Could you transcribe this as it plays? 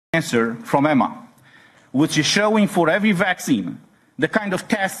answer from EMA, which is showing for every vaccine the kind of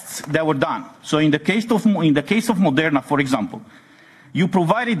tests that were done. So in the case of Moderna, for example, you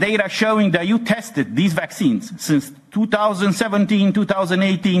provided data showing that you tested these vaccines since 2017,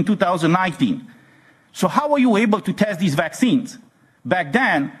 2018, 2019. So how were you able to test these vaccines back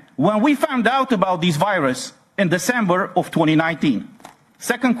then when we found out about this virus in December of 2019?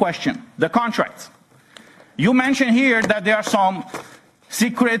 Second question, the contracts. You mentioned here that there are some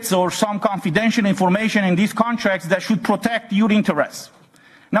secrets or some confidential information in these contracts that should protect your interests.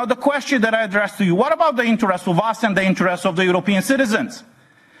 Now the question that I address to you, what about the interests of us and the interests of the European citizens?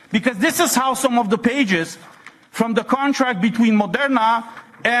 Because this is how some of the pages from the contract between Moderna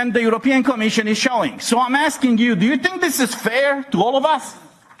and the European Commission is showing. So I'm asking you, do you think this is fair to all of us?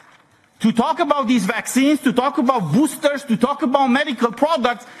 To talk about these vaccines, to talk about boosters, to talk about medical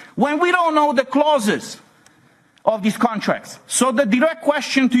products, when we don't know the clauses of these contracts. So the direct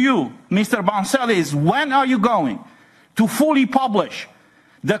question to you, Mr. Bancel, is when are you going to fully publish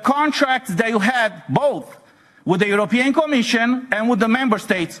the contracts that you had both with the European Commission and with the member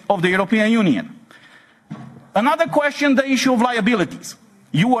states of the European Union? Another question, the issue of liabilities.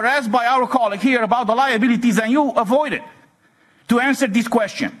 You were asked by our colleague here about the liabilities and you avoided to answer this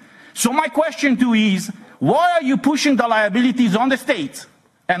question. So my question to you is, why are you pushing the liabilities on the states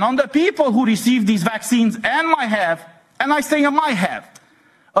and on the people who receive these vaccines and might have, and I say might have,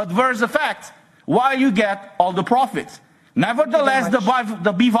 adverse effects, while you get all the profits? Nevertheless, the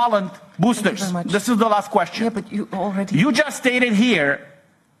bivalent boosters, this is the last question. Yeah, but you just stated here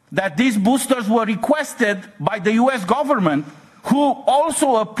that these boosters were requested by the US government, who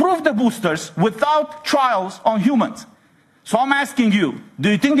also approved the boosters without trials on humans. So I'm asking you, do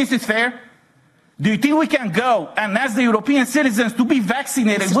you think this is fair? Do you think we can go and ask the European citizens to be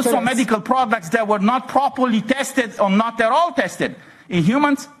vaccinated with some medical products that were not properly tested or not at all tested in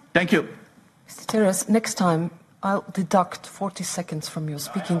humans? Thank you. Mr. Terhes, next time I'll deduct 40 seconds from your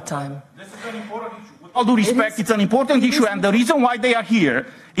speaking time. This is an important issue. With all due respect, it's an important issue, and the reason why they are here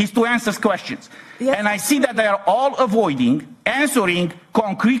is to answer questions. Yes. And I see that they are all avoiding answering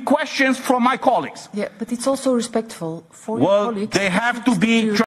concrete questions from my colleagues. Yeah, but it's also respectful for your colleagues. Well, they have to be